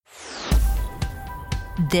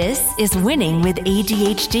This is Winning with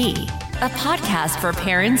ADHD, a podcast for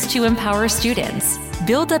parents to empower students.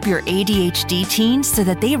 Build up your ADHD teens so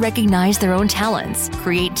that they recognize their own talents,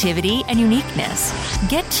 creativity, and uniqueness.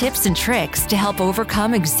 Get tips and tricks to help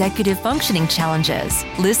overcome executive functioning challenges.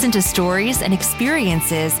 Listen to stories and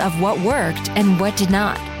experiences of what worked and what did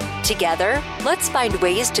not. Together, let's find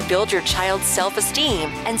ways to build your child's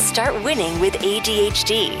self-esteem and start winning with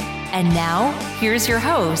ADHD. And now, here's your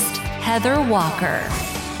host, Heather Walker.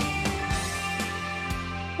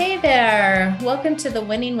 Hey there. Welcome to the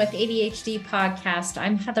Winning with ADHD podcast.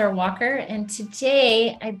 I'm Heather Walker, and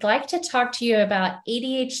today I'd like to talk to you about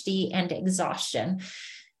ADHD and exhaustion.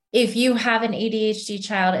 If you have an ADHD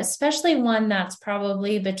child, especially one that's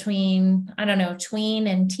probably between, tween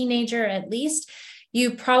and teenager at least,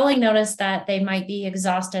 you probably notice that they might be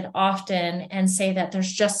exhausted often and say that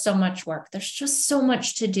there's just so much work. There's just so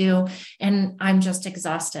much to do, and I'm just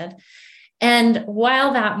exhausted. And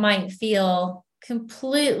while that might feel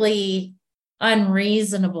completely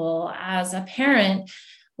unreasonable as a parent,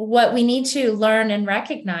 what we need to learn and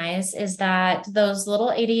recognize is that those little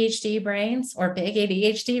ADHD brains or big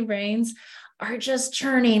ADHD brains are just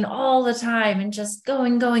churning all the time and just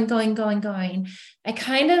going. I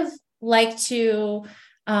kind of like to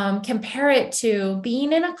compare it to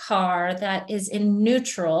being in a car that is in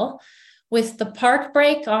neutral with the park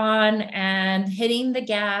brake on and hitting the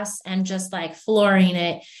gas and just like flooring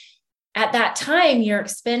it. At that time, you're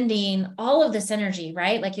expending all of this energy,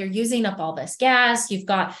 right? Like you're using up all this gas. You've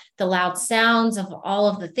got the loud sounds of all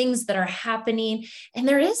of the things that are happening. And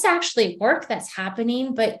there is actually work that's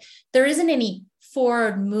happening, but there isn't any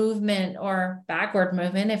forward movement or backward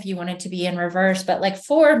movement if you want it to be in reverse, but like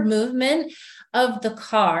forward movement of the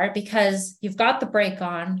car because you've got the brake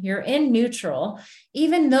on, you're in neutral,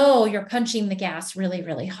 even though you're punching the gas really,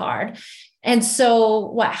 really hard. And so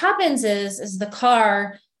what happens is the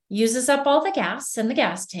car uses up all the gas in the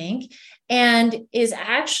gas tank and is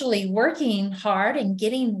actually working hard and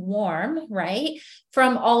getting warm, right,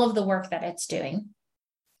 from all of the work that it's doing.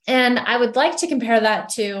 And I would like to compare that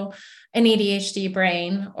to an ADHD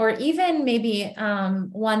brain, or even maybe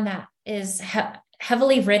one that is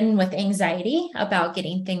heavily ridden with anxiety about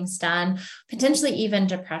getting things done, potentially even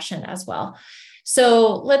depression as well.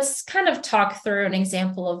 So let's kind of talk through an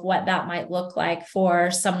example of what that might look like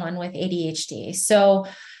for someone with ADHD. So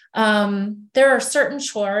there are certain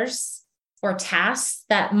chores or tasks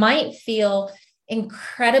that might feel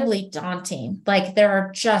incredibly daunting. Like there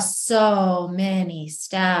are just so many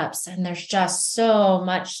steps and there's just so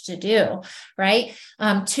much to do, right?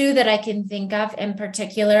 Two that I can think of in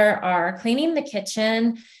particular are cleaning the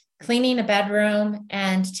kitchen, cleaning a bedroom,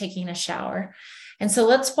 and taking a shower. And so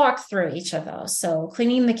let's walk through each of those. So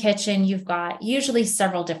cleaning the kitchen, you've got usually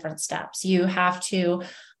several different steps. You have to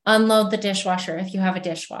unload the dishwasher if you have a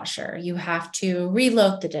dishwasher. You have to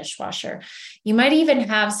reload the dishwasher. You might even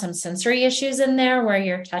have some sensory issues in there where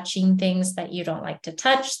you're touching things that you don't like to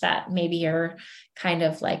touch, that maybe are kind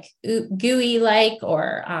of like gooey like,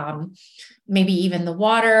 or maybe even the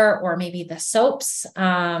water or maybe the soaps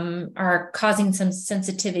are causing some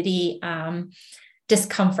sensitivity,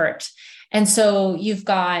 discomfort. And so you've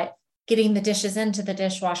got getting the dishes into the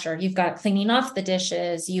dishwasher. You've got cleaning off the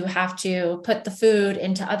dishes. You have to put the food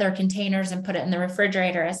into other containers and put it in the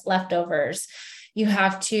refrigerator as leftovers. You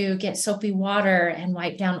have to get soapy water and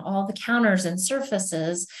wipe down all the counters and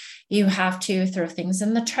surfaces. You have to throw things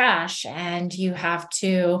in the trash, and you have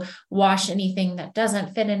to wash anything that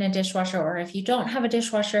doesn't fit in a dishwasher, or if you don't have a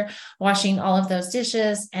dishwasher, washing all of those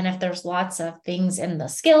dishes. And if there's lots of things in the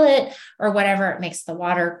skillet or whatever, it makes the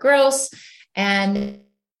water gross, and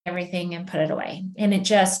everything and put it away. And it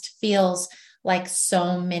just feels like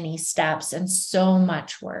so many steps and so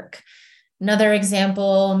much work. Another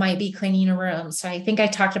example might be cleaning a room. So I think I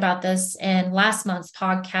talked about this in last month's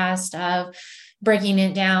podcast of breaking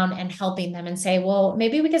it down and helping them and say, well,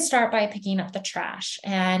 maybe we could start by picking up the trash,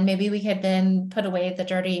 and maybe we could then put away the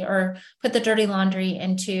dirty or put the dirty laundry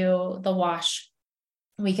into the wash.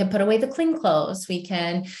 We can put away the clean clothes. We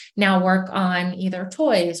can now work on either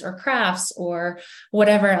toys or crafts or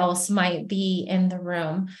whatever else might be in the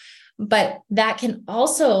room. But that can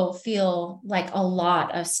also feel like a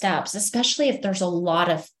lot of steps, especially if there's a lot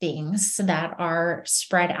of things that are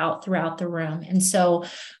spread out throughout the room. And so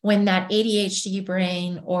when that ADHD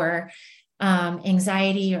brain or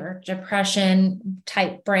anxiety or depression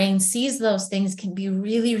type brain sees those things, can be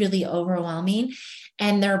really, really overwhelming.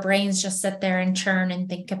 And their brains just sit there and churn and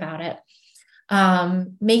think about it,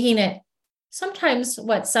 making it sometimes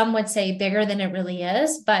what some would say bigger than it really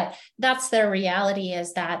is. But that's their reality,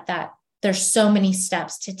 is that there's so many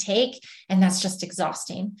steps to take, and that's just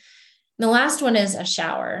exhausting. The last one is a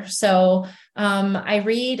shower. So I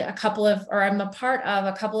read a couple of, or I'm a part of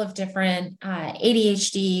a couple of different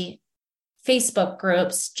ADHD Facebook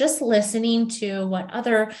groups, just listening to what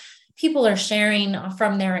other people are sharing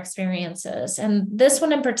from their experiences. And this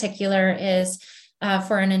one in particular is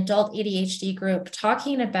for an adult ADHD group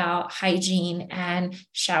talking about hygiene and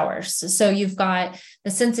showers. So you've got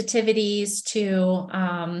the sensitivities to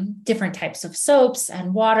different types of soaps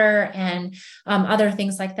and water and other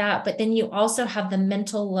things like that. But then you also have the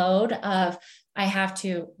mental load of, I have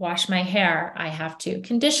to wash my hair. I have to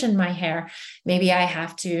condition my hair. Maybe I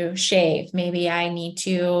have to shave. Maybe I need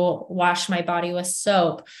to wash my body with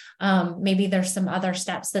soap. Maybe there's some other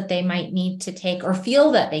steps that they might need to take or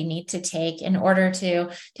feel that they need to take in order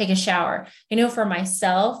to take a shower. I know for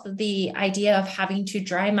myself, the idea of having to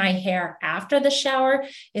dry my hair after the shower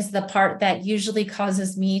is the part that usually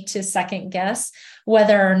causes me to second guess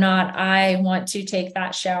whether or not I want to take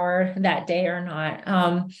that shower that day or not.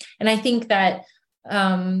 And I think that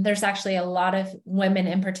there's actually a lot of women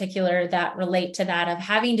in particular that relate to that, of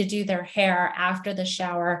having to do their hair after the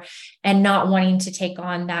shower and not wanting to take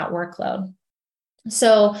on that workload.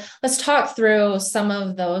 So let's talk through some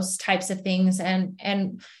of those types of things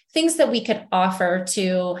and things that we could offer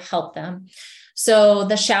to help them. So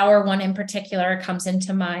the shower one in particular comes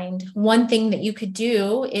into mind. One thing that you could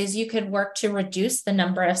do is you could work to reduce the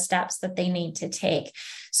number of steps that they need to take.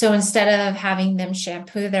 So instead of having them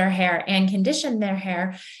shampoo their hair and condition their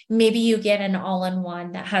hair, maybe you get an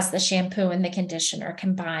all-in-one that has the shampoo and the conditioner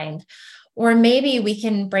combined. Or maybe we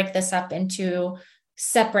can break this up into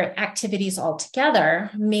separate activities altogether.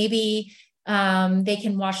 Maybe they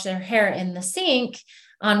can wash their hair in the sink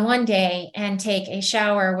on one day and take a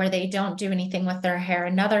shower where they don't do anything with their hair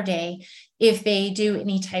another day. If they do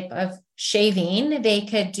any type of shaving, they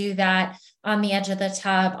could do that on the edge of the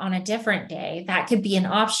tub on a different day. That could be an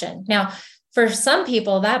option. Now, for some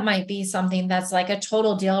people, that might be something that's like a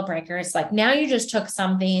total deal breaker. It's like, now you just took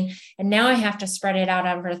something and now I have to spread it out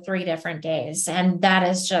over 3 different days. And that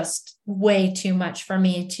is just way too much for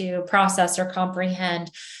me to process or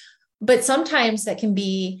comprehend. But sometimes that can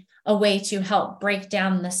be a way to help break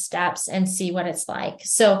down the steps and see what it's like.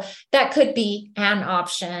 So that could be an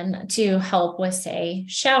option to help with, say,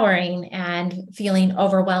 showering and feeling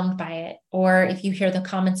overwhelmed by it. Or if you hear the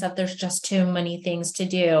comments of there's just too many things to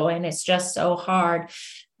do and it's just so hard,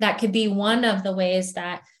 that could be one of the ways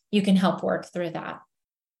that you can help work through that.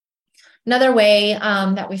 Another way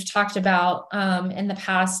that we've talked about in the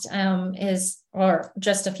past or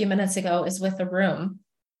just a few minutes ago, is with a room.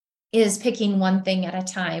 Is picking one thing at a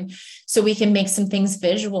time. So we can make some things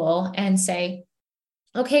visual and say,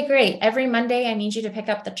 okay, great. Every Monday, I need you to pick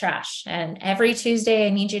up the trash. And every Tuesday, I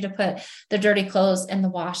need you to put the dirty clothes in the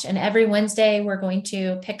wash. And every Wednesday, we're going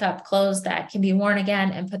to pick up clothes that can be worn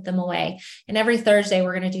again and put them away. And every Thursday,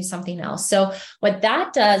 we're going to do something else. So what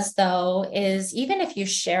that does, though, is even if you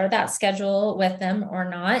share that schedule with them or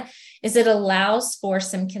not, is it allows for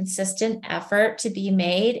some consistent effort to be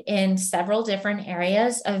made in several different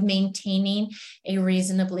areas of maintaining a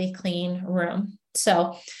reasonably clean room.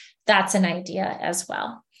 So that's an idea as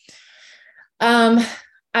well.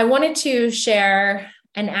 I wanted to share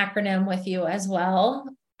an acronym with you as well.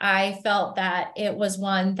 I felt that it was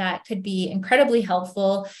one that could be incredibly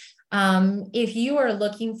helpful if you are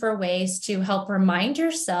looking for ways to help remind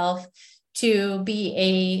yourself to be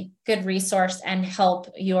a good resource and help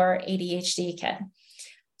your ADHD kid.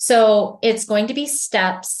 So it's going to be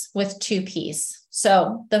STEPS with 2 P's.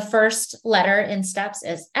 So the first letter in STEPS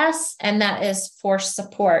is S, and that is for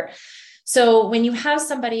support. So when you have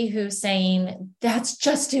somebody who's saying that's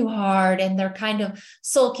just too hard and they're kind of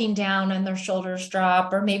sulking down and their shoulders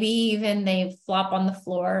drop, or maybe even they flop on the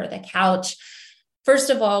floor or the couch, first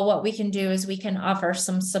of all, what we can do is we can offer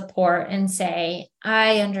some support and say,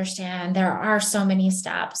 I understand there are so many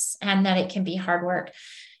steps and that it can be hard work.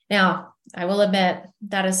 Now, I will admit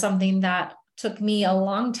that is something that took me a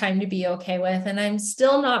long time to be okay with, and I'm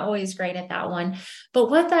still not always great at that one.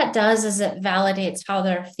 But what that does is it validates how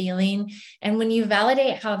they're feeling. And when you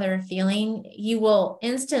validate how they're feeling, you will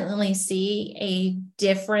instantly see a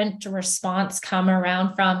different response come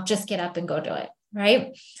around from just get up and go do it,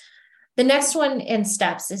 right? The next one in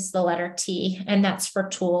STEPS is the letter T, and that's for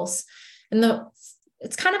tools. And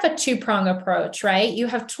it's kind of a 2-prong approach, right? You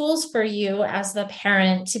have tools for you as the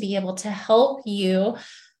parent to be able to help you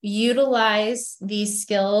utilize these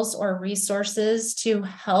skills or resources to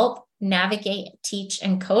help navigate, teach,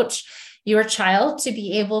 and coach your child to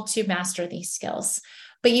be able to master these skills.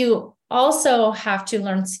 But you also have to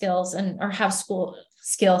learn skills or have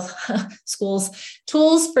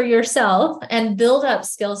tools for yourself and build up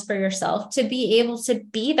skills for yourself to be able to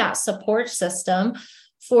be that support system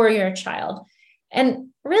for your child. And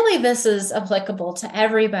really, this is applicable to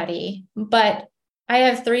everybody, but I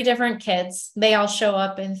have 3 different kids. They all show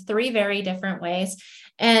up in 3 very different ways,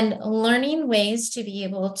 and learning ways to be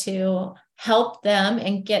able to help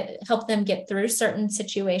them get through certain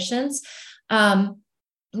situations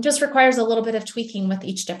just requires a little bit of tweaking with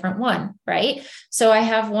each different one, right? So I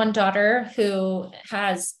have one daughter who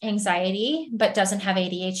has anxiety, but doesn't have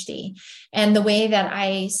ADHD. And the way that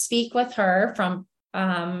I speak with her from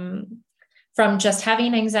just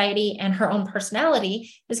having anxiety and her own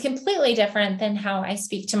personality is completely different than how I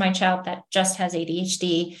speak to my child that just has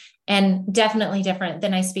ADHD, and definitely different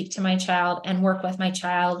than I speak to my child and work with my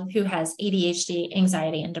child who has ADHD,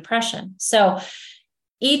 anxiety, and depression. So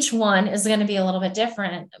each one is going to be a little bit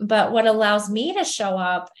different, but what allows me to show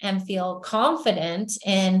up and feel confident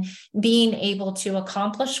in being able to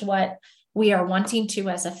accomplish what we are wanting to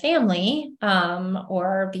as a family,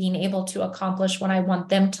 or being able to accomplish what I want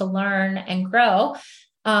them to learn and grow,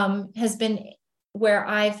 has been where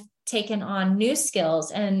I've taken on new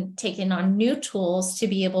skills and taken on new tools to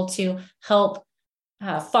be able to help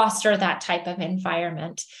foster that type of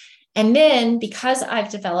environment. And then because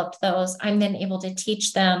I've developed those, I'm then able to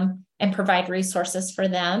teach them and provide resources for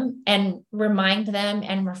them and remind them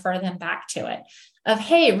and refer them back to it of,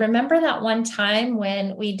 hey, remember that one time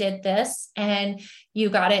when we did this and you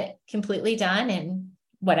got it completely done in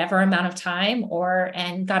whatever amount of time,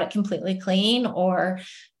 and got it completely clean, or,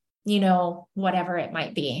 whatever it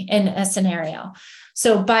might be in a scenario.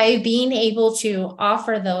 So by being able to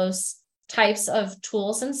offer those types of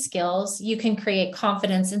tools and skills, you can create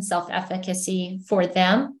confidence and self-efficacy for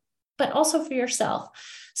them, but also for yourself.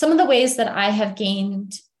 Some of the ways that I have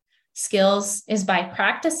gained skills is by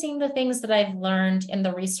practicing the things that I've learned in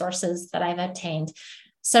the resources that I've obtained.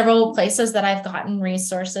 Several places that I've gotten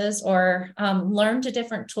resources or learned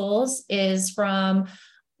different tools is from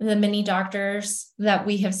the many doctors that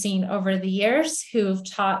we have seen over the years who've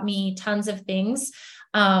taught me tons of things,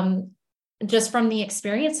 just from the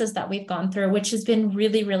experiences that we've gone through, which has been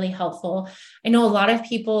really, really helpful. I know a lot of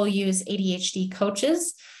people use ADHD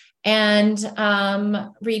coaches and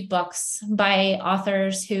read books by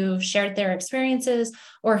authors who've shared their experiences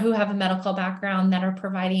or who have a medical background that are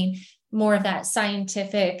providing more of that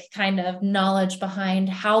scientific kind of knowledge behind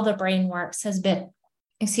how the brain works has been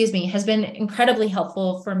incredibly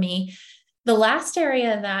helpful for me. The last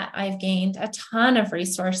area that I've gained a ton of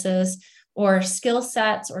resources or skill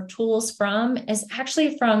sets or tools from is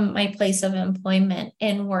actually from my place of employment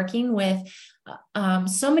in working with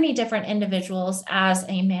so many different individuals as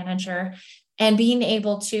a manager, and being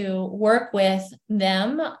able to work with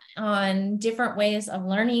them on different ways of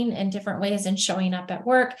learning and different ways in showing up at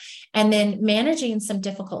work, and then managing some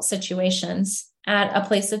difficult situations at a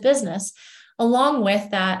place of business. Along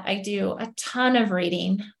with that, I do a ton of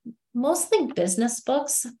reading, mostly business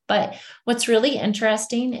books. But what's really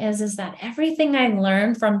interesting is that everything I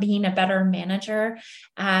learned from being a better manager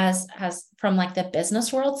as from like the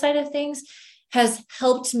business world side of things has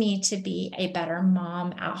helped me to be a better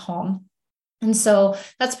mom at home. And so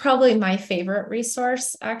that's probably my favorite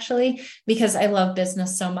resource, actually, because I love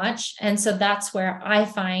business so much. And so that's where I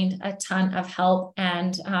find a ton of help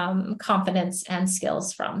and confidence and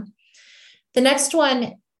skills from. The next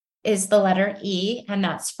one is the letter E, and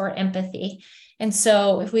that's for empathy. And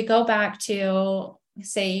so if we go back to,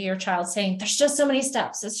 say, your child saying, there's just so many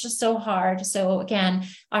steps, it's just so hard. So again,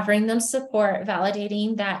 offering them support,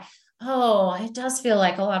 validating that, oh, it does feel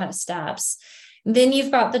like a lot of steps. Then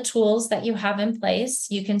you've got the tools that you have in place.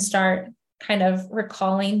 You can start kind of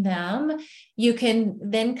recalling them. You can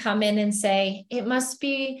then come in and say, it must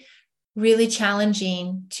be really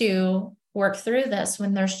challenging to work through this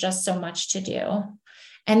when there's just so much to do.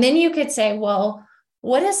 And then you could say, well,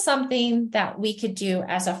 what is something that we could do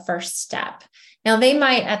as a first step? Now, they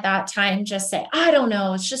might at that time just say, I don't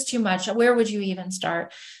know, it's just too much. Where would you even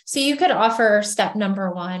start? So you could offer step number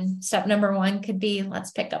one. Step number one could be, let's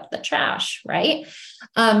pick up the trash, right?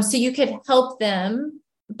 So you could help them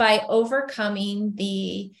by overcoming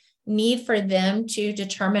the need for them to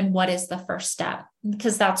determine what is the first step,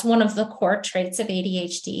 because that's one of the core traits of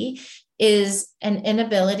ADHD is an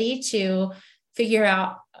inability to figure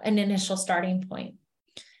out an initial starting point.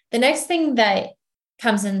 The next thing that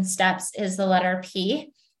comes in steps is the letter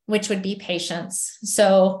P, which would be patience.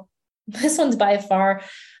 So this one's by far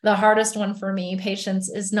the hardest one for me. Patience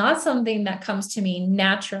is not something that comes to me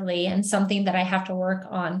naturally and something that I have to work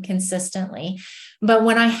on consistently. But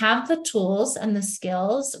when I have the tools and the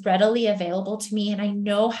skills readily available to me and I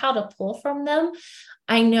know how to pull from them,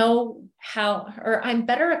 I know how, or I'm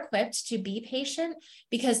better equipped to be patient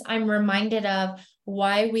because I'm reminded of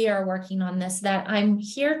why we are working on this, that I'm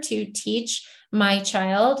here to teach my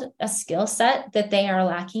child a skill set that they are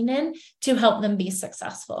lacking in to help them be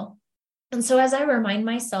successful. And so as I remind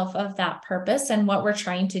myself of that purpose and what we're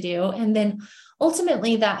trying to do, and then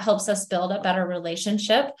ultimately that helps us build a better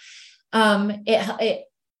relationship, it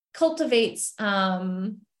cultivates,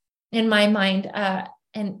 in my mind,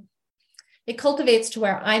 and it cultivates to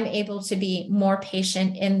where I'm able to be more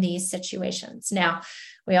patient in these situations. Now,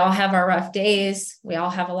 we all have our rough days. We all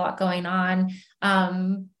have a lot going on.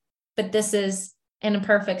 But this is an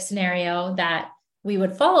imperfect scenario that we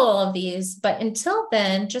would follow all of these. But until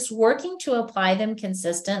then, just working to apply them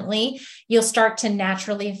consistently, you'll start to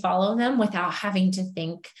naturally follow them without having to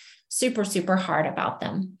think super, super hard about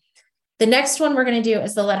them. The next one we're going to do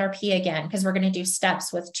is the letter P again, because we're going to do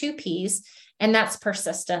steps with 2 Ps, and that's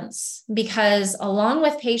persistence. Because along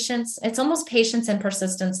with patience, it's almost patience and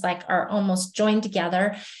persistence like are almost joined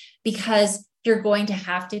together, because you're going to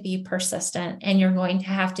have to be persistent and you're going to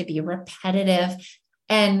have to be repetitive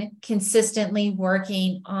and consistently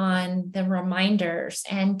working on the reminders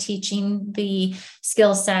and teaching the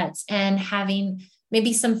skill sets and having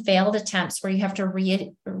maybe some failed attempts where you have to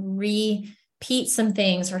repeat some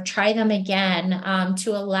things or try them again,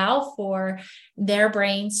 to allow for their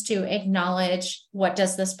brains to acknowledge, what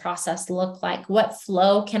does this process look like? What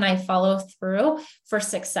flow can I follow through for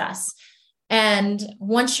success? And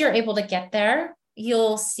once you're able to get there,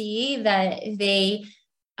 you'll see that they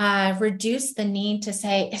reduce the need to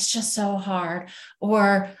say, it's just so hard,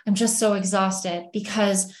 or I'm just so exhausted,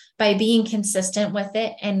 because by being consistent with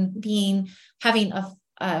it and having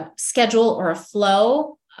a schedule or a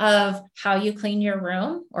flow of how you clean your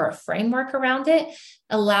room or a framework around it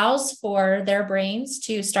allows for their brains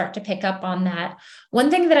to start to pick up on that. One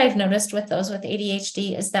thing that I've noticed with those with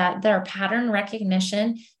ADHD is that their pattern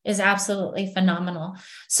recognition is absolutely phenomenal.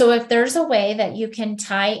 So if there's a way that you can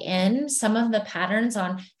tie in some of the patterns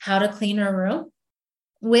on how to clean a room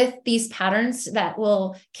with these patterns that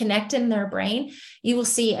will connect in their brain, you will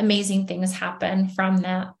see amazing things happen from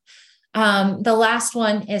that. The last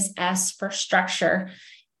one is S for structure.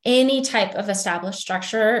 Any type of established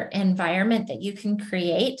structure environment that you can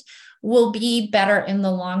create will be better in the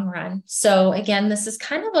long run. So again, this is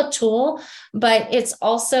kind of a tool, but it's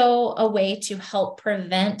also a way to help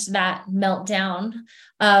prevent that meltdown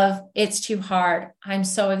of it's too hard, I'm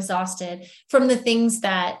so exhausted, from the things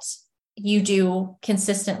that you do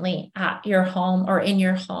consistently at your home or in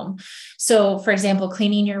your home. So for example,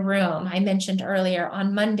 cleaning your room. I mentioned earlier,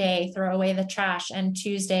 on Monday, throw away the trash, and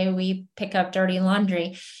Tuesday we pick up dirty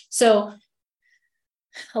laundry. So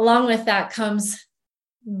along with that comes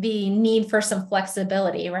the need for some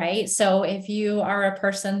flexibility, right? So if you are a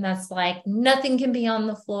person that's like, nothing can be on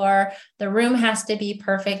the floor, the room has to be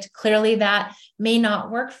perfect, clearly that may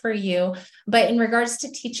not work for you. But in regards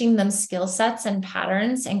to teaching them skill sets and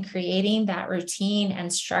patterns and creating that routine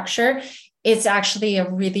and structure, it's actually a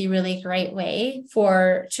really, really great way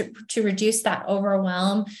to reduce that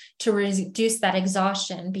overwhelm, to reduce that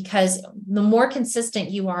exhaustion, because the more consistent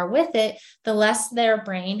you are with it, the less their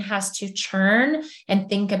brain has to churn and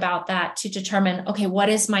think about that to determine, okay, what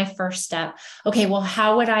is my first step? Okay, well,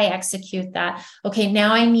 how would I execute that? Okay,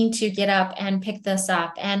 now I need to get up and pick this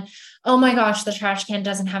up. And oh my gosh, the trash can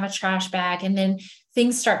doesn't have a trash bag. And then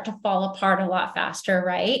things start to fall apart a lot faster,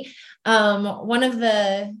 right? One of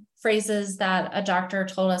the phrases that a doctor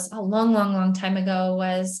told us a long, long, long time ago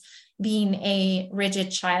was being a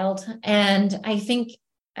rigid child. And I think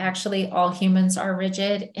actually all humans are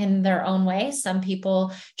rigid in their own way. Some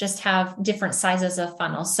people just have different sizes of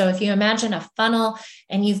funnels. So if you imagine a funnel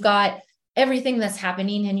and you've got everything that's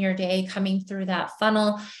happening in your day coming through that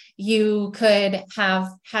funnel, you could have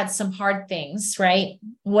had some hard things, right?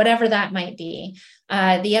 Whatever that might be.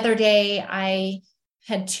 The other day, I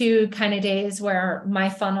had 2 kind of days where my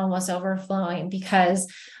funnel was overflowing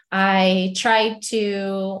because I tried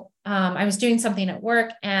to, I was doing something at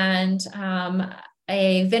work, and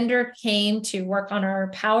a vendor came to work on our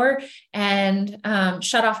power and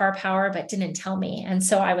shut off our power, but didn't tell me. And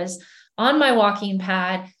so I was on my walking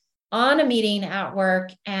pad on a meeting at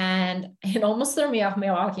work, and it almost threw me off my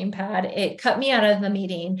walking pad. It cut me out of the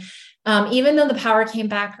meeting. Even though the power came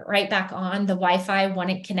right back on, the Wi-Fi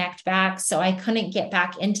wouldn't connect back. So I couldn't get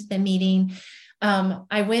back into the meeting.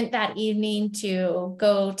 I went that evening to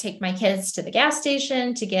go take my kids to the gas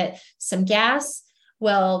station to get some gas.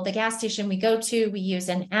 Well, the gas station we go to, we use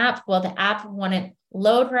an app. Well, the app wouldn't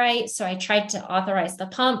load right. So I tried to authorize the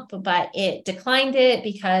pump, but it declined it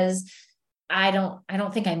because I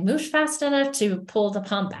don't think I moved fast enough to pull the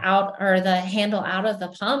pump out or the handle out of the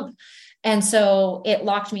pump. And so it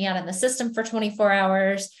locked me out of the system for 24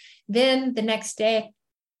 hours. Then the next day,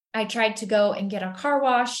 I tried to go and get a car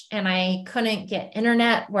wash and I couldn't get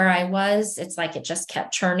internet where I was. It's like it just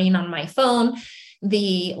kept churning on my phone.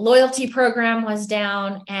 The loyalty program was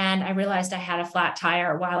down and I realized I had a flat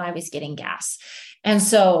tire while I was getting gas. And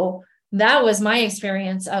so that was my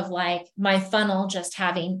experience of like my funnel just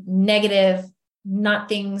having negative,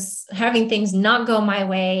 having things not go my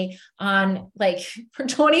way on like for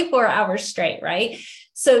 24 hours straight, right?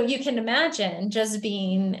 So you can imagine just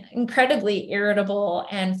being incredibly irritable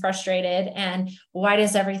and frustrated. And why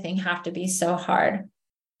does everything have to be so hard?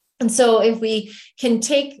 And so if we can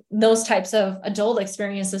take those types of adult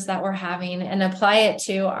experiences that we're having and apply it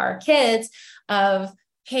to our kids of,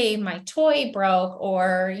 hey, my toy broke,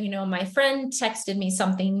 or, my friend texted me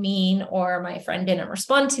something mean, or my friend didn't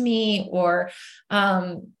respond to me, or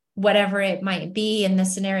whatever it might be in the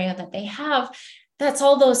scenario that they have, that's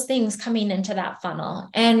all those things coming into that funnel.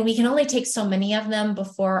 And we can only take so many of them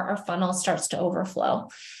before our funnel starts to overflow.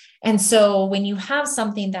 And so when you have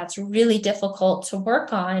something that's really difficult to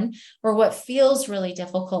work on, or what feels really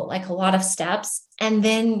difficult, like a lot of steps, and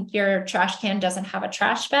then your trash can doesn't have a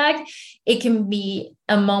trash bag, it can be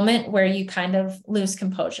a moment where you kind of lose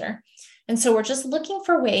composure. And so we're just looking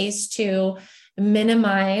for ways to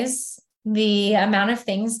minimize the amount of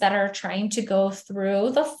things that are trying to go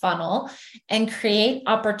through the funnel and create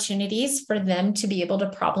opportunities for them to be able to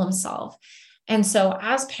problem solve. And so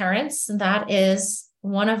as parents, that is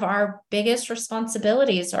one of our biggest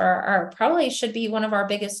responsibilities, or probably should be one of our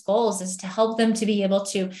biggest goals, is to help them to be able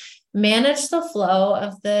to manage the flow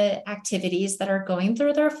of the activities that are going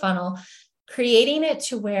through their funnel, creating it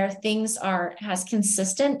to where things are as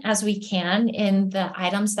consistent as we can in the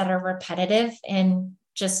items that are repetitive in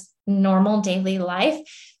just normal daily life,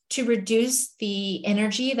 to reduce the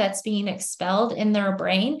energy that's being expelled in their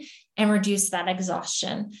brain and reduce that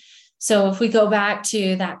exhaustion. So if we go back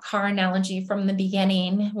to that car analogy from the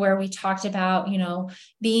beginning, where we talked about,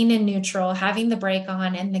 being in neutral, having the brake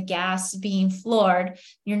on and the gas being floored,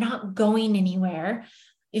 you're not going anywhere.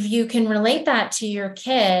 If you can relate that to your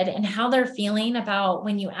kid and how they're feeling about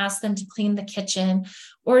when you ask them to clean the kitchen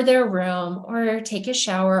or their room or take a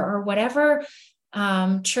shower or whatever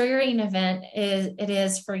triggering event it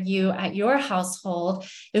is for you at your household,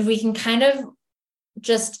 if we can kind of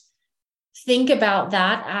just think about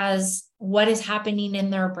that as what is happening in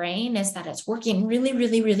their brain is that it's working really,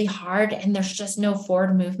 really, really hard and there's just no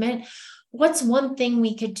forward movement. What's one thing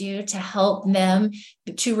we could do to help them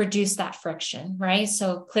to reduce that friction, right?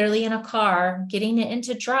 So clearly in a car, getting it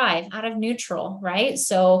into drive out of neutral, right?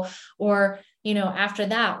 So, or, after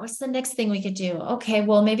that, what's the next thing we could do? Okay,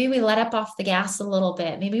 well, maybe we let up off the gas a little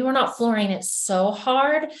bit. Maybe we're not flooring it so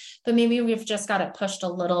hard, but maybe we've just got it pushed a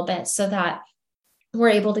little bit so that we're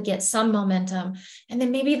able to get some momentum. And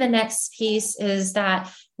then maybe the next piece is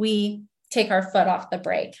that we take our foot off the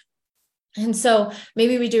brake. And so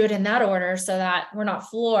maybe we do it in that order so that we're not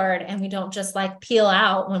floored and we don't just like peel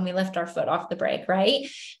out when we lift our foot off the brake, right?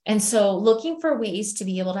 And so looking for ways to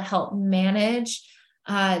be able to help manage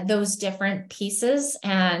those different pieces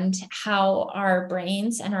and how our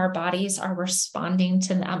brains and our bodies are responding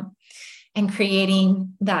to them, and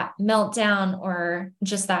creating that meltdown or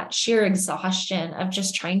just that sheer exhaustion of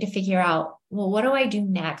just trying to figure out, well, what do I do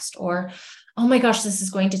next? Or, oh my gosh, this is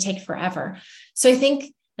going to take forever. So I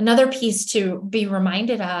think another piece to be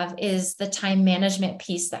reminded of is the time management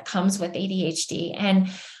piece that comes with ADHD, and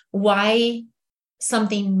why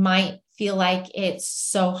something might feel like it's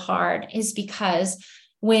so hard is because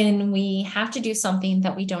when we have to do something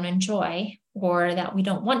that we don't enjoy or that we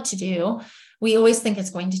don't want to do, we always think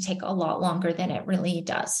it's going to take a lot longer than it really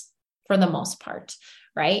does for the most part,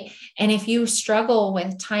 right? And if you struggle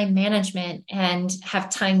with time management and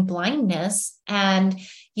have time blindness and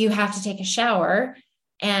you have to take a shower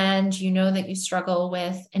and you know that you struggle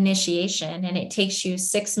with initiation and it takes you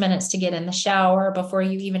 6 minutes to get in the shower before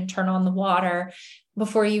you even turn on the water,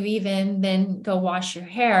 before you even then go wash your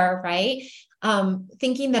hair, right?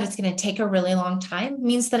 Thinking that it's going to take a really long time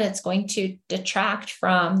means that it's going to detract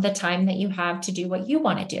from the time that you have to do what you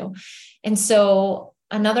want to do. And so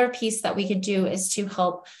another piece that we could do is to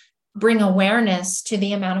help bring awareness to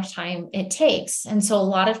the amount of time it takes. And so a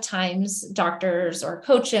lot of times doctors or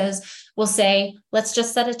coaches will say, let's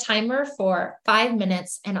just set a timer for 5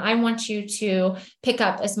 minutes. And I want you to pick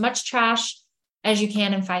up as much trash as you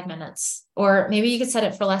can in 5 minutes. Or maybe you could set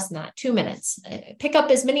it for less than that, 2 minutes. Pick up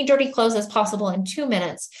as many dirty clothes as possible in 2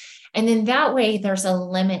 minutes. And then that way there's a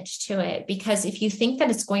limit to it, because if you think that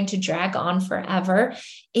it's going to drag on forever,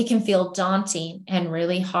 it can feel daunting and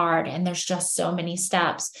really hard. And there's just so many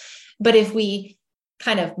steps. But if we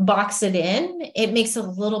kind of box it in, it makes it a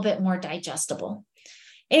little bit more digestible.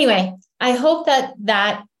 Anyway, I hope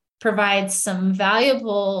that provides some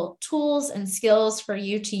valuable tools and skills for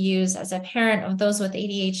you to use as a parent of those with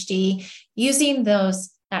ADHD, using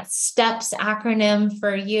that STEPS acronym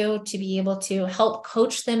for you to be able to help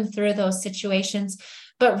coach them through those situations,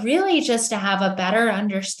 but really just to have a better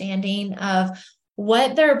understanding of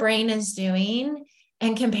what their brain is doing.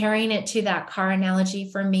 And comparing it to that car analogy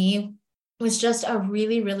for me was just a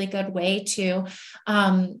really, really good way to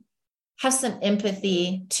have some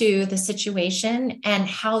empathy to the situation and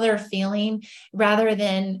how they're feeling, rather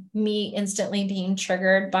than me instantly being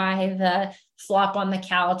triggered by the flop on the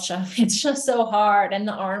couch of it's just so hard and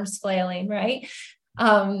the arms flailing, right?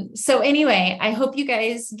 So anyway, I hope you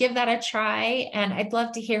guys give that a try, and I'd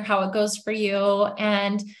love to hear how it goes for you,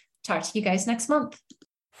 and talk to you guys next month.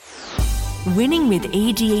 Winning with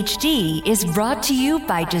ADHD is brought to you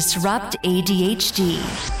by Disrupt ADHD.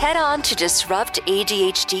 Head on to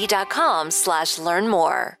disruptadhd.com/learn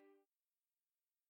more.